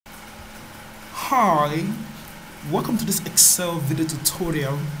Hi, welcome to this Excel video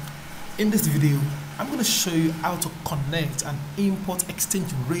tutorial. In this video, I'm going to show you how to connect and import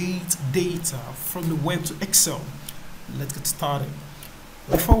exchange rate data from the web to Excel. Let's get started.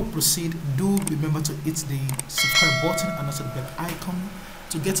 Before we proceed, do remember to hit the subscribe button and also the bell icon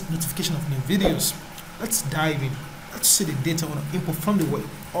to get notification of new videos. Let's dive in. Let's see the data I want to import from the web.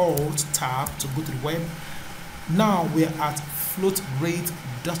 Alt tab to go to the web. Now we're at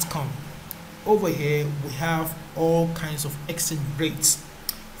floatrate.com. Over here we have all kinds of exchange rates.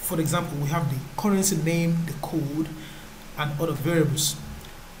 For example, we have the currency name, the code, and other variables.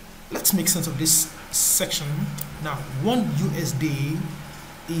 Let's make sense of this section. Now, 1 USD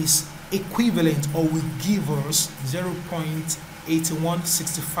is equivalent or will give us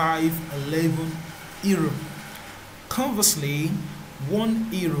 0.816511 euro. Conversely, 1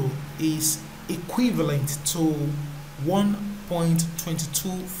 euro is equivalent to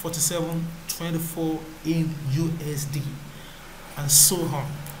 1.224724 in USD, and so on.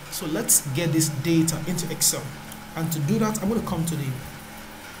 So let's get this data into Excel, and to do that I'm going to come to the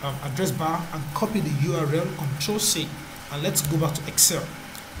address bar and copy the URL, Ctrl+C, and let's go back to Excel.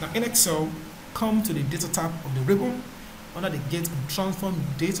 Now in Excel, come to the data tab of the ribbon. Under the get and transform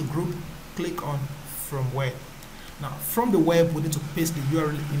data group, click on from web. Now from the web we need to paste the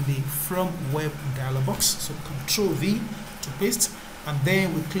URL in the from web dialog box, so Ctrl+V to paste, and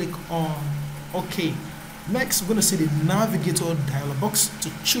then we click on OK. Next we're going to see the navigator dialog box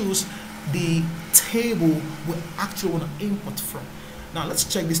to choose the table we actually want to import from. Now let's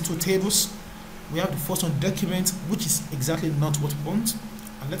check these two tables. We have the first one, document, which is exactly not what we want,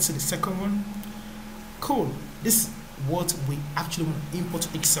 and let's see the second one. Cool, this is what we actually want to import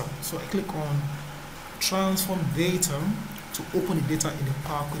to Excel. So I click on transform data to open the data in the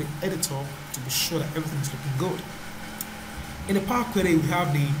Power Query editor to be sure that everything is looking good. In the Power Query we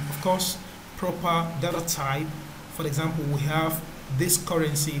have the, of course, proper data type. For example, we have this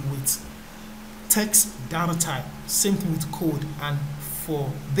currency with text data type, same thing with code, and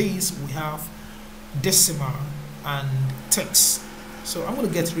for this we have decimal and text. So I'm going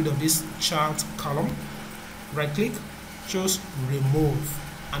to get rid of this chart column. Right click, choose remove,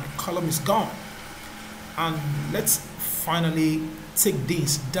 and the column is gone. And let's finally take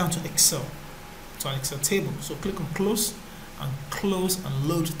this down to Excel, to an Excel table. So click on close and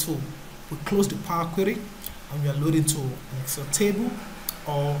load to. We close the Power Query and we are loading to an Excel table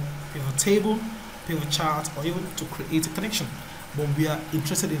or pivot table, pivot chart, or even to create a connection. But we are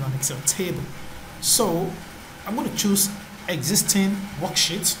interested in an Excel table. So I'm going to choose existing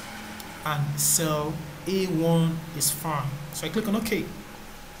worksheet, and cell A1 is fine. So I click on OK.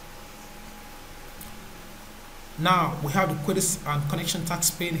 Now we have the queries and connection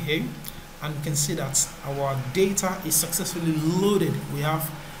tags pane here, and you can see that our data is successfully loaded. We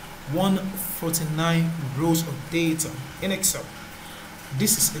have 149 rows of data in Excel.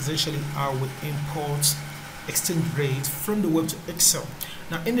 This is essentially how we import exchange rate from the web to Excel.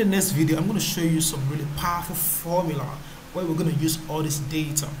 Now in the next video I'm going to show you some really powerful formula where we're going to use all this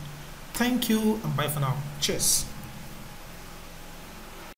data. Thank you and bye for now. Cheers.